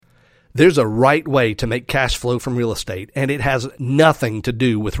There's a right way to make cash flow from real estate, and it has nothing to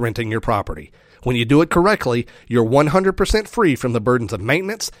do with renting your property. When you do it correctly, you're 100% free from the burdens of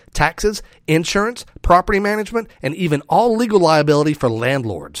maintenance, taxes, insurance, property management, and even all legal liability for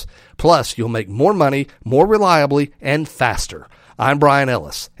landlords. Plus, you'll make more money, more reliably, and faster. I'm Brian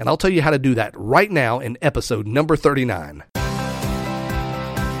Ellis, and I'll tell you how to do that right now in episode number 39.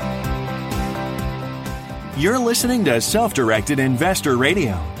 You're listening to Self-Directed Investor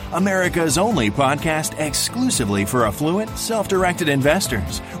Radio, America's only podcast exclusively for affluent, self-directed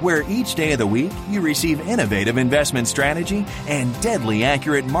investors, where each day of the week you receive innovative investment strategy and deadly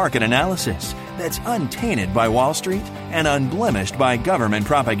accurate market analysis that's untainted by Wall Street and unblemished by government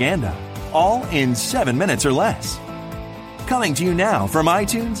propaganda, all in 7 minutes or less. Coming to you now from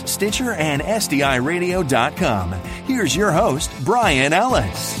iTunes, Stitcher, and SDIRadio.com, here's your host, Brian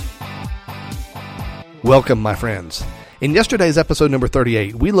Ellis. Welcome, my friends. In yesterday's episode number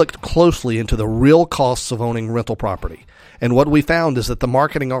 38, we looked closely into the real costs of owning rental property. And what we found is that the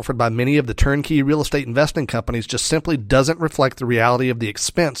marketing offered by many of the turnkey real estate investing companies just simply doesn't reflect the reality of the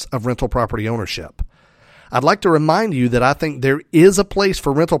expense of rental property ownership. I'd like to remind you that I think there is a place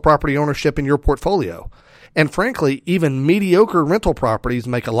for rental property ownership in your portfolio. And frankly, even mediocre rental properties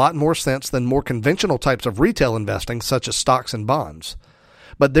make a lot more sense than more conventional types of retail investing, such as stocks and bonds.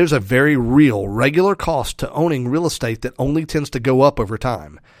 But there's a very real, regular cost to owning real estate that only tends to go up over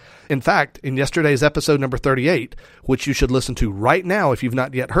time. In fact, in yesterday's episode number 38, which you should listen to right now if you've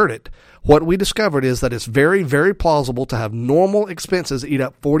not yet heard it, what we discovered is that it's very, very plausible to have normal expenses eat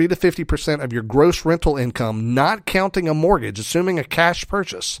up 40 to 50% of your gross rental income, not counting a mortgage, assuming a cash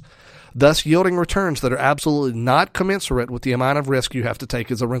purchase, thus yielding returns that are absolutely not commensurate with the amount of risk you have to take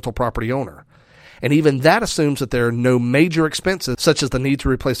as a rental property owner. And even that assumes that there are no major expenses, such as the need to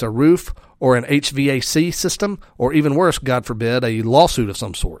replace a roof or an HVAC system, or even worse, God forbid, a lawsuit of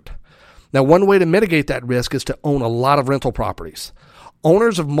some sort. Now, one way to mitigate that risk is to own a lot of rental properties.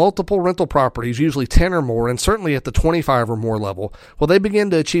 Owners of multiple rental properties, usually 10 or more, and certainly at the 25 or more level, well, they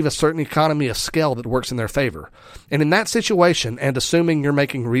begin to achieve a certain economy of scale that works in their favor. And in that situation, and assuming you're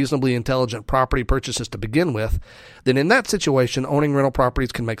making reasonably intelligent property purchases to begin with, then in that situation, owning rental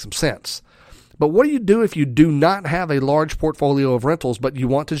properties can make some sense. But what do you do if you do not have a large portfolio of rentals, but you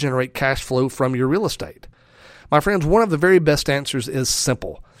want to generate cash flow from your real estate? My friends, one of the very best answers is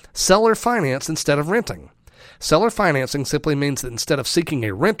simple. Seller finance instead of renting. Seller financing simply means that instead of seeking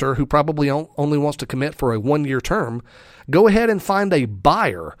a renter who probably only wants to commit for a 1-year term, go ahead and find a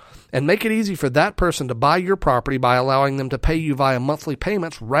buyer and make it easy for that person to buy your property by allowing them to pay you via monthly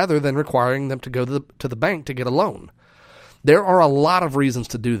payments rather than requiring them to go to the bank to get a loan. There are a lot of reasons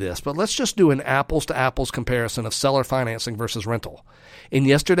to do this, but let's just do an apples-to-apples comparison of seller financing versus rental. In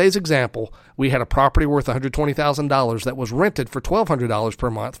yesterday's example, we had a property worth $120,000 that was rented for $1,200 per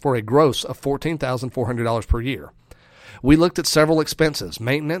month for a gross of $14,400 per year. We looked at several expenses: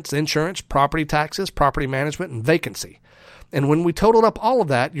 maintenance, insurance, property taxes, property management, and vacancy. And when we totaled up all of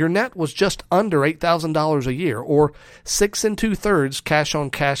that, your net was just under $8,000 a year, or 6 2/3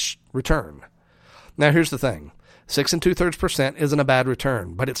 cash-on-cash return. Now, here's the thing. 6 2/3% isn't a bad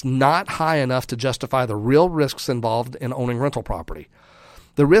return, but it's not high enough to justify the real risks involved in owning rental property.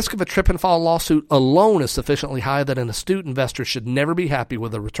 The risk of a trip-and-fall lawsuit alone is sufficiently high that an astute investor should never be happy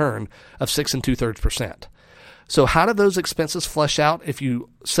with a return of 6 2/3%. So how do those expenses flesh out if you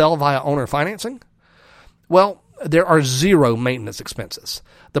sell via owner financing? Well, there are zero maintenance expenses.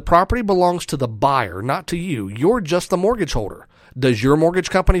 The property belongs to the buyer, not to you. You're just the mortgage holder. Does your mortgage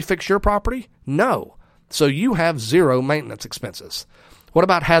company fix your property? No. So you have zero maintenance expenses. What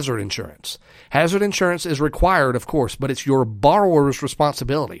about hazard insurance? Hazard insurance is required, of course, but it's your borrower's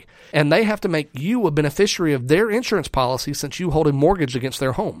responsibility, and they have to make you a beneficiary of their insurance policy since you hold a mortgage against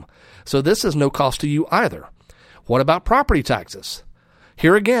their home. So this is no cost to you either. What about property taxes?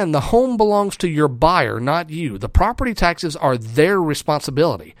 Here again, the home belongs to your buyer, not you. The property taxes are their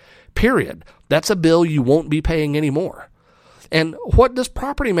responsibility, period. That's a bill you won't be paying anymore. And what does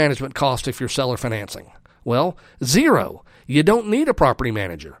property management cost if you're seller financing? Well, zero. You don't need a property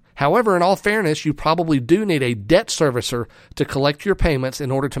manager. However, in all fairness, you probably do need a debt servicer to collect your payments in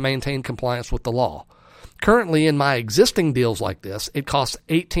order to maintain compliance with the law. Currently, in my existing deals like this, it costs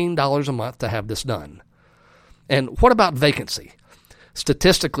 $18 a month to have this done. And what about vacancy?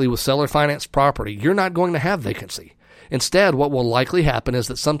 Statistically, with seller financed property, you're not going to have vacancy. Instead, what will likely happen is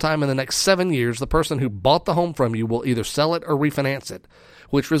that sometime in the next 7 years, the person who bought the home from you will either sell it or refinance it,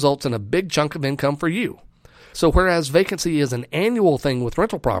 which results in a big chunk of income for you. So whereas vacancy is an annual thing with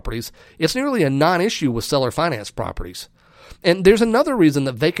rental properties, it's nearly a non-issue with seller finance properties. And there's another reason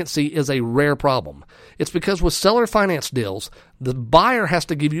that vacancy is a rare problem. It's because with seller finance deals, the buyer has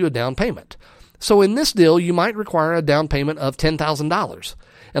to give you a down payment. So in this deal, you might require a down payment of $10,000.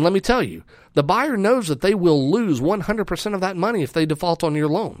 And let me tell you, the buyer knows that they will lose 100% of that money if they default on your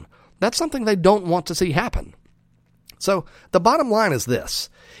loan. That's something they don't want to see happen. So the bottom line is this.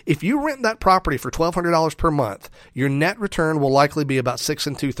 If you rent that property for $1,200 per month, your net return will likely be about 6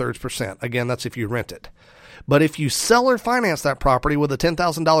 2/3%. Again, that's if you rent it. But if you seller finance that property with a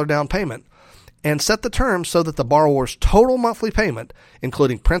 $10,000 down payment and set the terms so that the borrower's total monthly payment,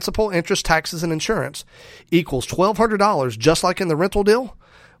 including principal, interest, taxes, and insurance, equals $1,200 just like in the rental deal,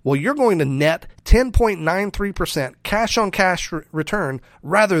 well, you're going to net 10.93% cash-on-cash return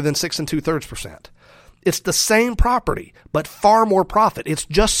rather than 6 2/3%. It's the same property, but far more profit. It's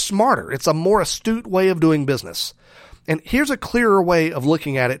just smarter. It's a more astute way of doing business. And here's a clearer way of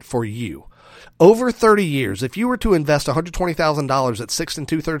looking at it for you. Over 30 years, if you were to invest $120,000 at 6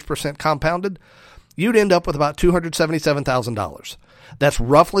 2/3% compounded, you'd end up with about $277,000. That's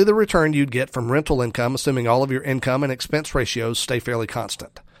roughly the return you'd get from rental income, assuming all of your income and expense ratios stay fairly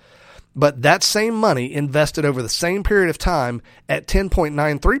constant. But that same money invested over the same period of time at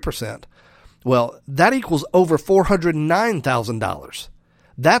 10.93%, well, that equals over $409,000.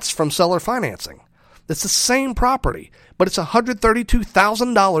 That's from seller financing. It's the same property, but it's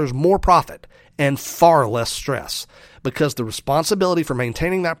 $132,000 more profit and far less stress because the responsibility for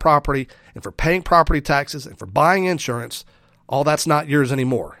maintaining that property and for paying property taxes and for buying insurance, all that's not yours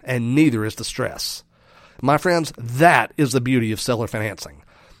anymore, and neither is the stress. My friends, that is the beauty of seller financing.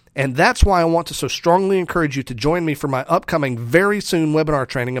 And that's why I want to so strongly encourage you to join me for my upcoming very soon webinar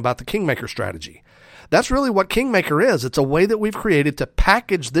training about the Kingmaker strategy. That's really what Kingmaker is. It's a way that we've created to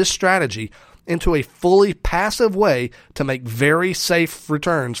package this strategy into a fully passive way to make very safe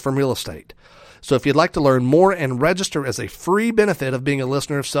returns from real estate. So if you'd like to learn more and register as a free benefit of being a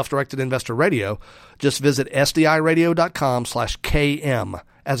listener of Self-Directed Investor Radio, just visit sdiradio.com/KM,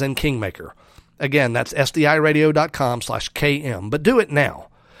 as in Kingmaker. Again, that's sdiradio.com/KM, but do it now.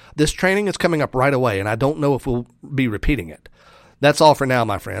 This training is coming up right away, and I don't know if we'll be repeating it. That's all for now,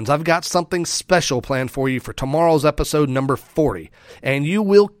 my friends. I've got something special planned for you for tomorrow's episode number 40, and you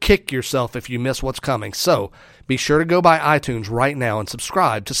will kick yourself if you miss what's coming. So be sure to go by iTunes right now and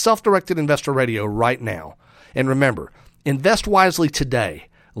subscribe to Self-Directed Investor Radio right now. And remember, invest wisely today,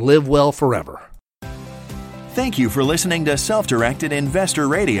 live well forever. Thank you for listening to Self-Directed Investor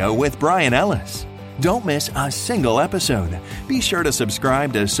Radio with Brian Ellis. Don't miss a single episode. Be sure to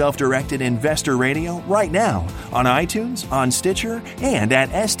subscribe to Self-Directed Investor Radio right now on iTunes, on Stitcher, and at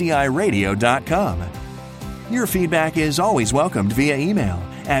SDIRadio.com. Your feedback is always welcomed via email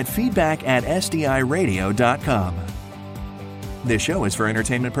at feedback@SDIRadio.com. This show is for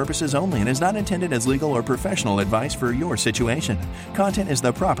entertainment purposes only and is not intended as legal or professional advice for your situation. Content is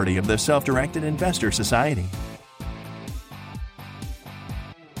the property of the Self-Directed Investor Society.